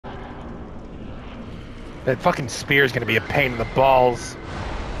That fucking spear is gonna be a pain in the balls.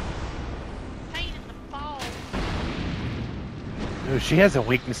 Pain in the balls. Ooh, she has a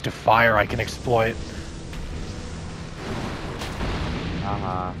weakness to fire I can exploit.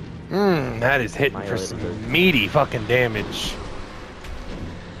 That is hitting for some meaty fucking damage.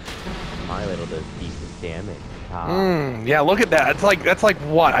 My little does decent damage. Yeah, look at that. That's like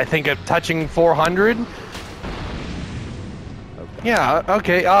what? I think touching 400? Okay. Yeah,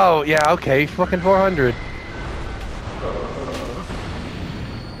 okay. Oh, yeah, okay. Fucking 400.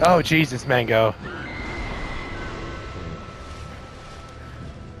 Oh, Jesus, Mango.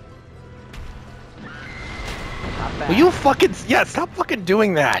 Will you fucking... Yeah, stop fucking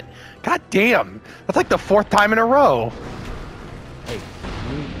doing that. God damn. That's like the 4th time in a row. Hey,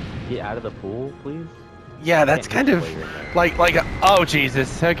 can you get out of the pool, please? Yeah, that's kind of... Like, oh,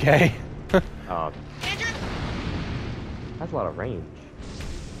 Jesus. Okay. Andrew? That's a lot of range.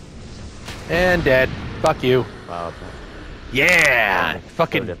 And dead. Fuck you. Wow. Yeah!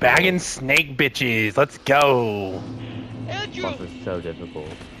 Fucking so bagging snake bitches. Let's go. Andrew! Boss is so difficult.